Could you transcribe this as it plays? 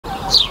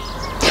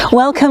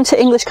Welcome to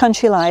English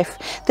Country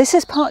Life. This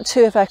is part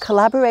 2 of our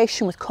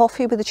collaboration with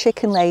Coffee with the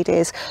Chicken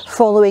Ladies,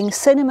 following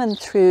Cinnamon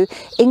through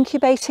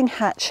incubating,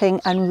 hatching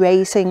and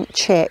raising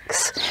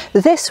chicks.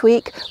 This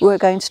week we're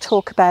going to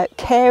talk about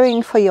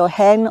caring for your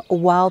hen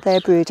while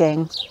they're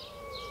brooding.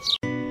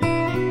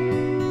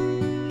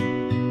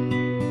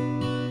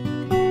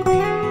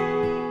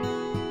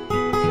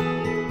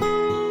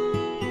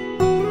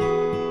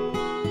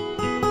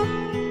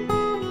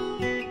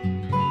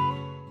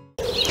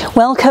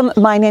 Welcome,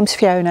 my name's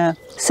Fiona.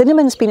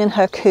 Cinnamon's been in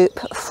her coop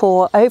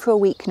for over a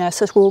week now,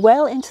 so we're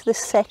well into the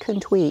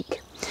second week.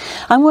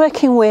 I'm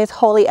working with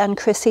Holly and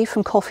Chrissy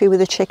from Coffee with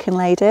the Chicken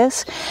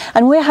Ladies,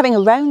 and we're having a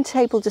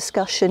roundtable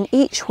discussion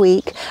each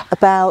week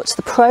about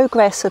the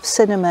progress of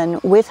Cinnamon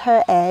with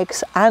her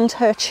eggs and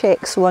her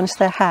chicks once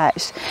they're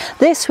hatched.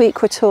 This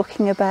week we're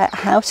talking about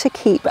how to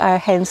keep our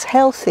hens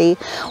healthy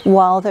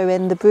while they're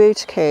in the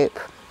brood coop.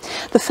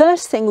 The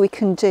first thing we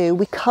can do,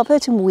 we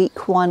covered in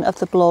week 1 of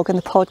the blog and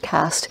the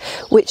podcast,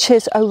 which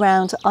is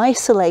around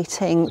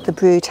isolating the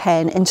brood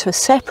hen into a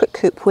separate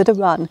coop with a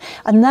run,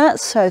 and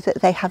that's so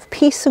that they have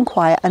peace and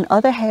quiet and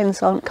other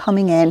hens aren't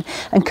coming in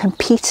and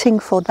competing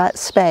for that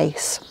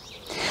space.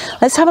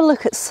 Let's have a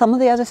look at some of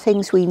the other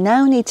things we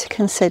now need to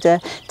consider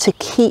to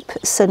keep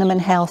Cinnamon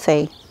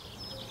healthy.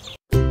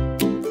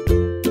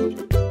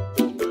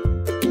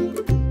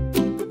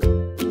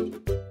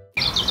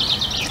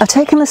 I've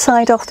taken the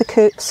side off the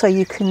coop so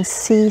you can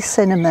see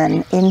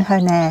Cinnamon in her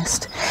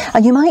nest,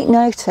 and you might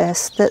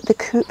notice that the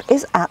coop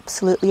is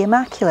absolutely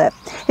immaculate.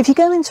 If you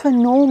go into a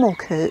normal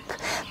coop,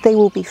 they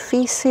will be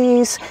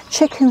feces.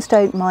 Chickens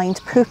don't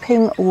mind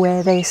pooping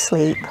where they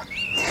sleep.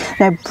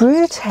 Now,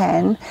 brood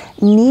hen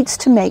needs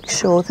to make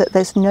sure that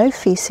there's no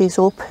feces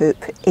or poop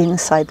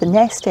inside the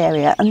nest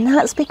area, and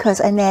that's because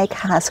an egg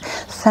has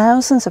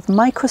thousands of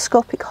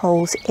microscopic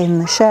holes in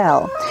the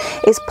shell.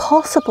 It's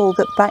possible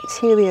that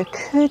bacteria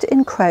could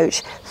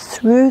encroach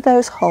through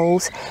those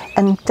holes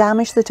and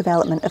damage the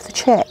development of the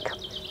chick.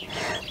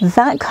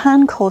 That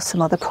can cause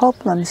some other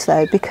problems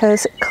though,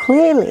 because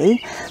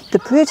clearly the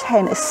brood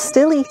hen is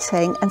still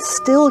eating and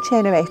still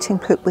generating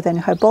poop within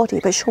her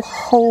body, but she'll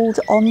hold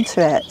on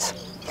to it.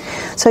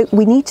 So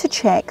we need to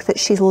check that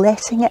she's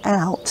letting it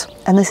out,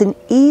 and there's an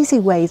easy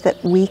way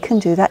that we can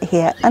do that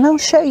here, and I'll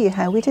show you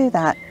how we do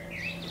that.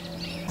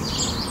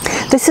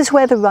 This is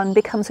where the run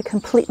becomes a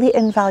completely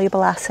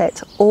invaluable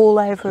asset all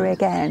over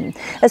again.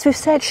 As we've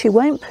said, she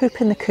won't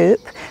poop in the coop,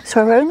 so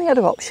our only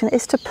other option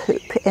is to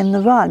poop in the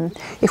run.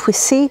 If we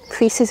see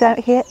feces out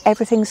here,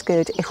 everything's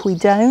good. If we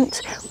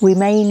don't, we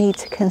may need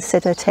to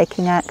consider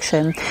taking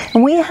action.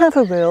 And we have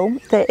a rule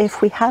that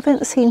if we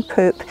haven't seen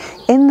poop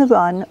in the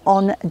run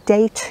on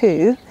day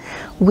 2,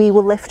 we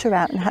will lift her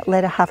out and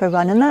let her have a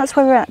run, and that's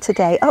where we're at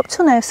today. Up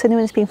till now,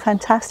 Cinnamon's been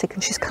fantastic,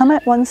 and she's come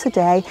out once a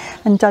day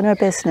and done her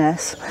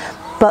business.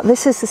 But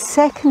this is the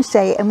second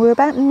day, and we're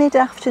about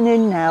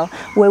mid-afternoon now,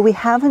 where we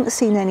haven't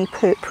seen any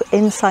poop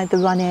inside the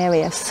run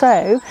area.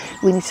 So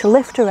we need to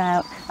lift her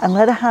out and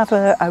let her have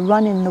a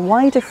run in the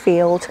wider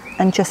field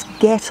and just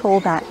get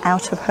all that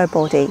out of her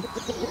body.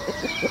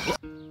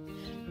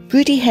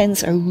 Broody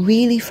hens are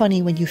really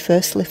funny when you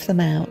first lift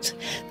them out.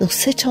 They'll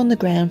sit on the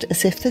ground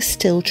as if they're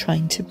still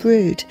trying to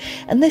brood,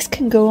 and this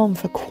can go on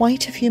for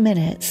quite a few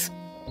minutes.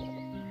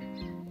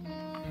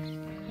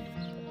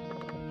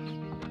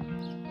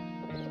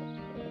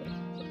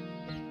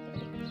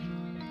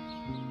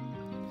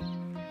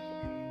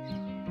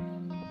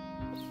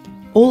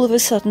 All of a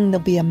sudden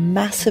there'll be a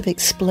massive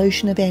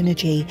explosion of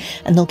energy,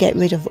 and they'll get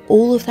rid of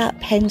all of that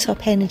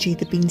pent-up energy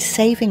they've been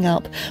saving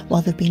up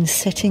while they've been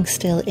sitting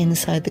still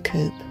inside the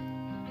coop.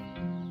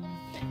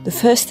 The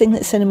first thing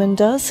that Cinnamon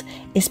does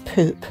is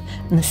poop,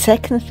 and the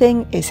second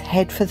thing is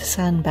head for the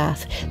sand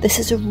bath. This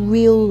is a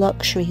real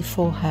luxury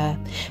for her.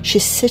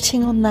 She's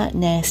sitting on that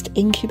nest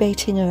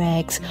incubating her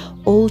eggs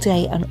all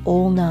day and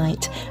all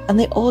night, and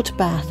the odd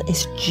bath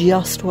is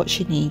just what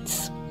she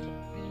needs.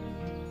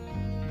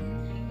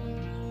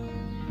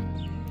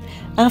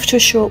 After a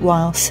short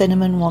while,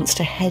 Cinnamon wants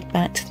to head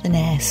back to the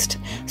nest,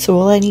 so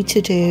all I need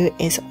to do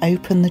is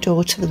open the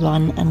door to the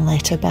run and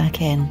let her back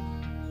in.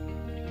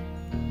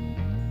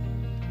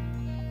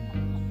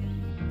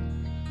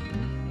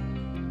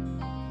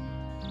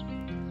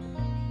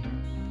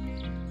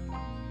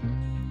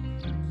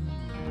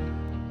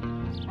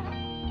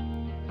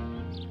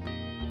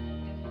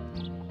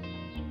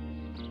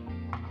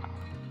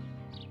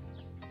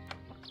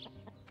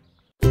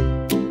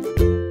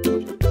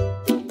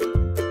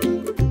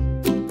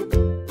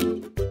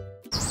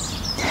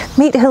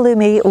 Meet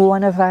Halloumi,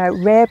 one of our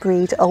rare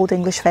breed Old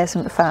English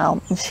pheasant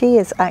fowl, and she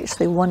is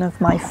actually one of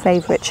my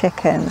favourite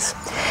chickens.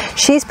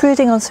 She's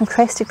brooding on some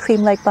crested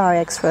cream leg bar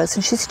eggs for us,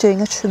 and she's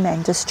doing a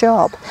tremendous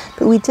job.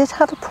 But we did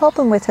have a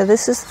problem with her.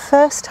 This is the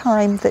first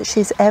time that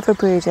she's ever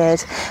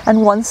brooded,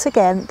 and once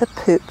again the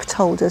poop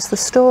told us the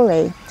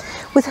story.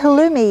 With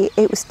Halloumi,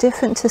 it was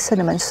different to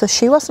Cinnamon, so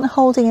she wasn't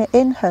holding it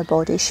in her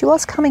body. She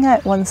was coming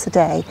out once a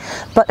day,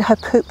 but her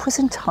poop was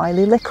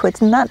entirely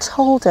liquid, and that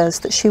told us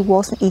that she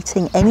wasn't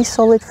eating any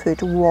solid food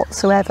food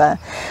whatsoever.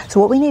 So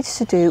what we needed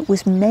to do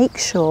was make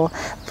sure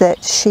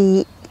that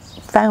she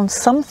found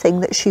something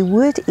that she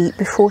would eat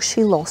before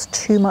she lost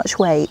too much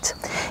weight.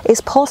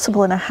 It's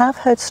possible, and I have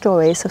heard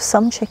stories of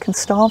some chickens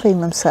starving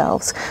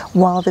themselves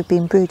while they've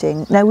been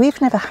brooding. Now,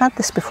 we've never had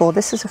this before.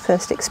 This is a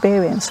first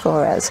experience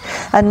for us,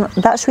 and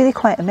that's really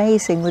quite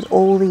amazing with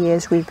all the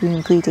years we've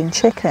been breeding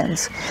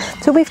chickens.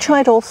 So we've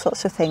tried all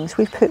sorts of things.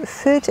 We've put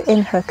food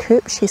in her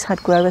coop. She's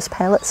had growers'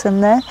 pellets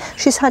in there.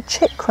 She's had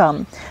chick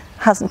crumb.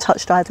 Hasn't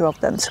touched either of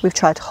them. So we've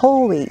tried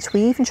whole wheat,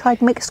 we even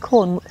tried mixed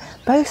corn,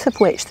 both of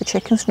which the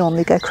chickens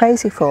normally go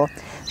crazy for.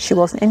 She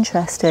wasn't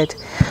interested.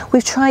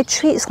 We've tried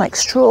treats like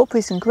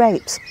strawberries and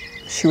grapes.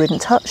 She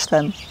wouldn't touch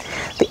them.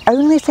 The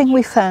only thing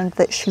we found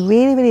that she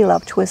really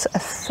loved was a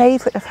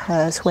favourite of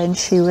hers when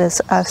she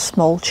was a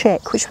small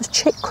chick, which was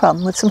chick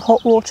crumb with some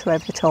hot water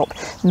over the top,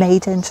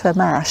 made into a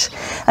mash.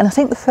 And I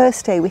think the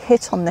first day we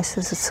hit on this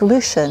as a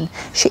solution,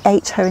 she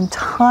ate her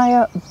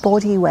entire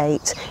body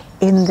weight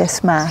in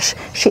this mash.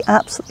 She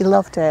absolutely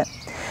loved it.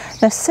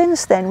 Now,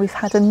 since then, we've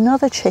had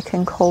another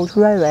chicken called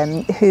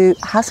Rowan who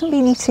hasn't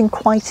been eating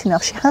quite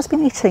enough. She has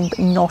been eating, but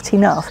not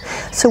enough.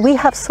 So we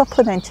have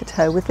supplemented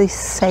her with the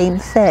same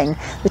thing,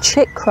 the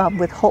chick crumb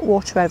with hot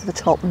water over the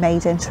top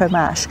made into a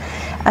mash.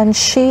 And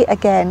she,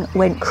 again,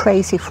 went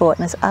crazy for it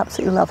and has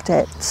absolutely loved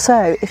it.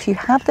 So if you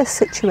have this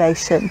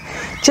situation,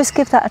 just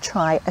give that a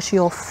try as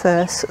your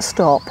first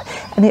stop,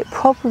 and it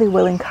probably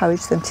will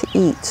encourage them to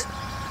eat.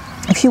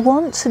 If you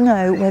want to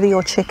know whether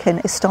your chicken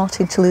is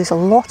starting to lose a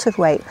lot of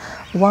weight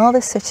while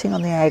they're sitting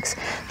on the eggs,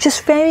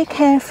 just very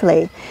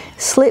carefully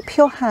slip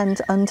your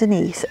hand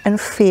underneath and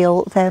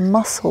feel their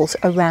muscles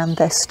around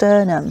their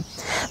sternum.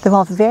 There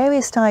are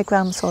various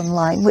diagrams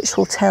online which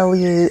will tell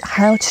you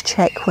how to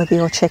check whether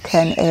your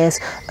chicken is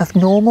of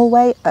normal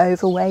weight,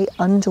 overweight,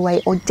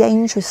 underweight or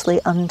dangerously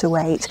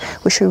underweight,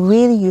 which are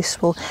really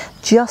useful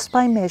just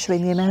by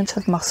measuring the amount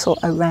of muscle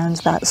around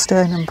that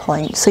sternum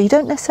point. So you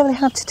don't necessarily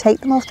have to take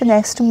them off the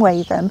nest and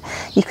weigh them.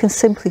 You can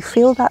simply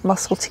feel that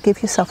muscle to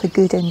give yourself a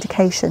good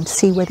indication to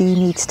see whether you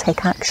need to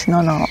take action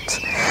or not.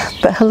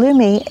 But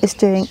Halloumi is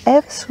doing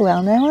ever so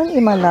well now, aren't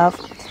you, my love?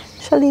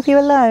 Shall I leave you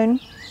alone?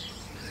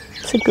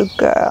 It's a good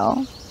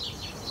girl.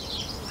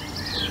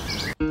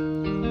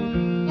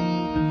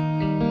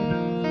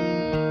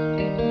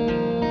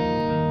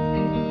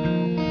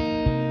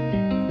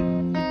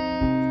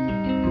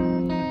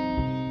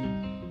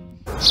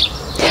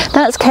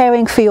 That's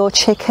caring for your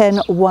chicken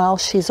while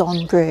she's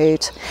on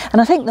brood.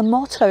 And I think the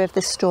motto of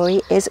this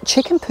story is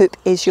chicken poop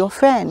is your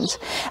friend.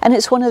 And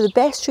it's one of the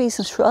best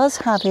reasons for us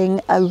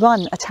having a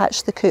run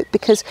attached to the coop,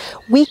 because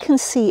we can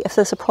see if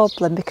there's a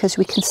problem, because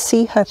we can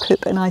see her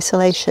poop in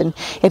isolation.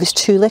 If it's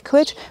too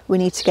liquid, we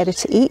need to get her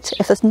to eat.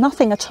 If there's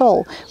nothing at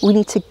all, we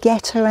need to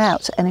get her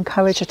out and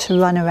encourage her to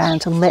run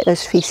around and let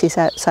those feces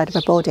outside of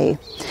her body.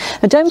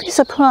 Now, don't be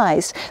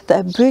surprised that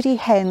a broody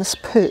hen's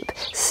poop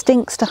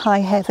stinks to high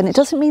heaven. It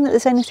doesn't mean that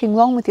there's anything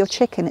wrong with your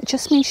chicken. It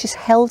just means she's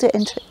held it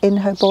in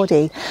her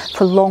body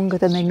for longer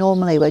than they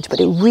normally would, but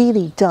it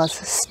really does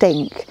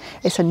stink.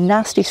 It's a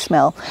nasty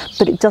smell,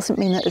 but it doesn't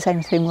mean that there's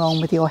anything wrong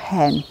with your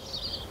hen.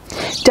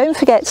 Don't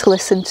forget to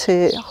listen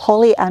to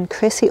Holly and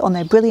Chrissy on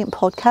their brilliant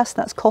podcast,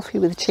 that's Coffee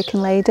with the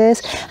Chicken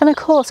Ladies, and of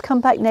course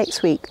come back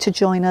next week to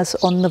join us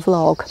on the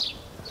vlog.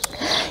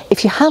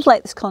 If you have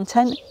liked this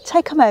content,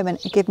 take a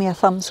moment and give me a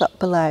thumbs up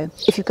below.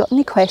 If you've got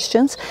any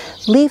questions,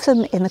 leave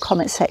them in the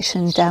comment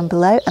section down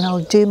below and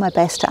I'll do my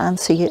best to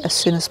answer you as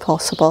soon as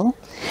possible.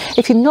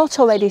 If you're not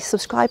already a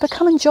subscriber,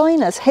 come and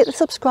join us. Hit the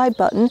subscribe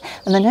button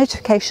and the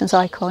notifications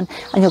icon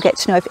and you'll get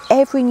to know of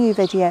every new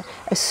video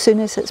as soon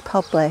as it's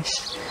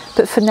published.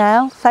 But for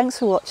now, thanks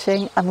for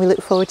watching and we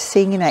look forward to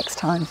seeing you next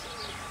time.